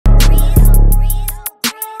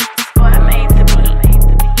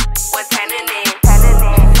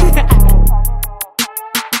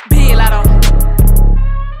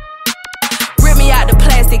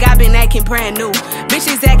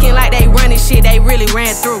really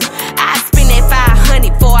ran through. I spend that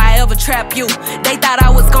 500 before I ever trap you. They thought I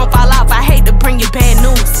was gon' fall off, I hate to bring you bad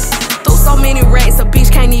news. Through so many racks, a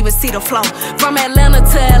bitch can't even see the flow. From Atlanta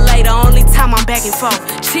to LA, the only time I'm back and forth.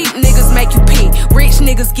 Cheap niggas make you pee, rich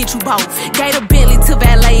niggas get you both. Gave a Bentley to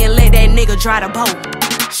valet and let that nigga dry the boat.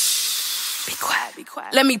 Be quiet, be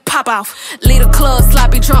quiet. Let me pop off. Leave the club,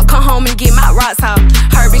 sloppy drunk, come home and get my rocks off.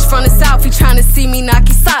 Her bitch from the south, he tryna see me knock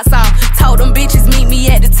his socks off. Told them bitches meet me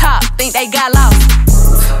at the top, think they got lost.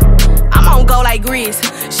 I'm on go like Grizz.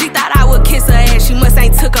 She thought I would kiss her ass, she must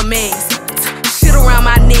ain't took a mess. Shit around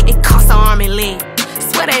my neck, it cost her arm and leg.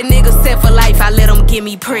 Swear that nigga set for life, I let him get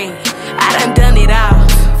me preg. I done it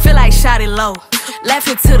all, feel like shot it low.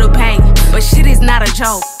 Laughing to the bank, but shit is not a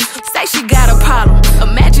joke. Say she got a problem,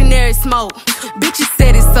 imaginary smoke. Bitches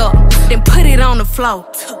set it up, then put it on the floor.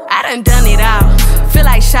 I done it all, feel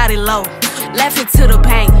like shot it low. Laughing to the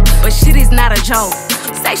bank, but shit is not a joke.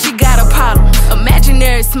 Say she got a problem,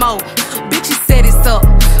 imaginary smoke. Bitches set it up,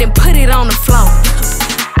 then put it on the floor.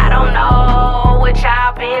 I don't know what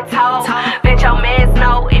y'all been told. Bet your mans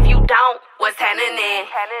know if you don't, what's happening?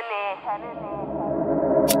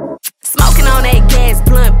 Smoking on that gas,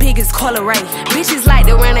 blunt, big as Color Ray. Bitches like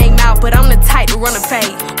to run their mouth, but I'm the type to run a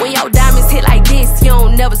fade. When your diamonds hit like this, you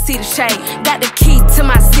don't never see the shade. Got the key to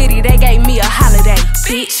my city, they gave me a holiday,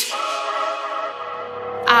 bitch.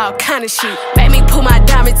 All kind of shit. Made me pull my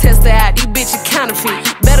diamond tester out, these bitches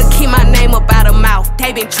counterfeit. Better keep my name up out of mouth,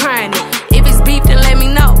 they been trying it. If it's beef, then let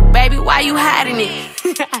me know, baby, why you hiding it?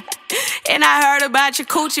 And I heard about your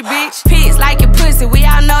coochie, bitch. Pigs like your pussy, we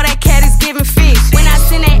all know that cat is giving fish. When I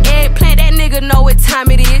send that eggplant, that nigga know what time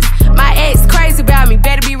it is. My ex crazy about me,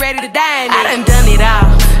 better be ready to die in it. I done it all,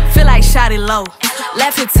 feel like shot it low.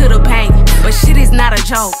 Laughing to the bank, but shit is not a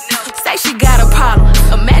joke. Say she got a problem,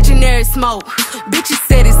 imaginary smoke. Bitches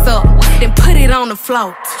set it up, then put it on the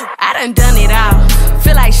floor. I done it all,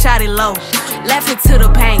 feel like shot it low. Laughing to the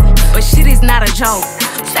bank, but shit is not a joke.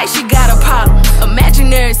 Say she got a problem,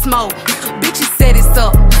 imaginary smoke. Bitches set it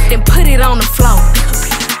up, then put it on the floor.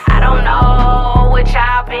 I don't know what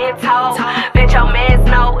y'all been told. Bet your mans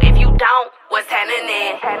know if you don't, what's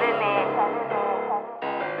happening?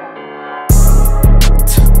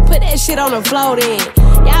 Put that shit on the floor then.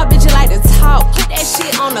 Y'all bitches like to talk, put that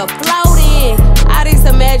shit on the floor then. All this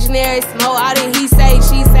imaginary smoke, all this he say,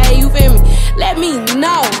 she say, you feel me? Let me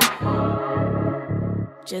know.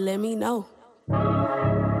 Just let me know.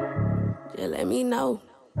 Just let me know.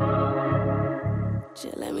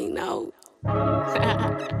 Just let me know.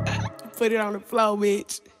 Put it on the floor,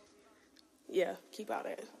 bitch. Yeah, keep all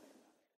that.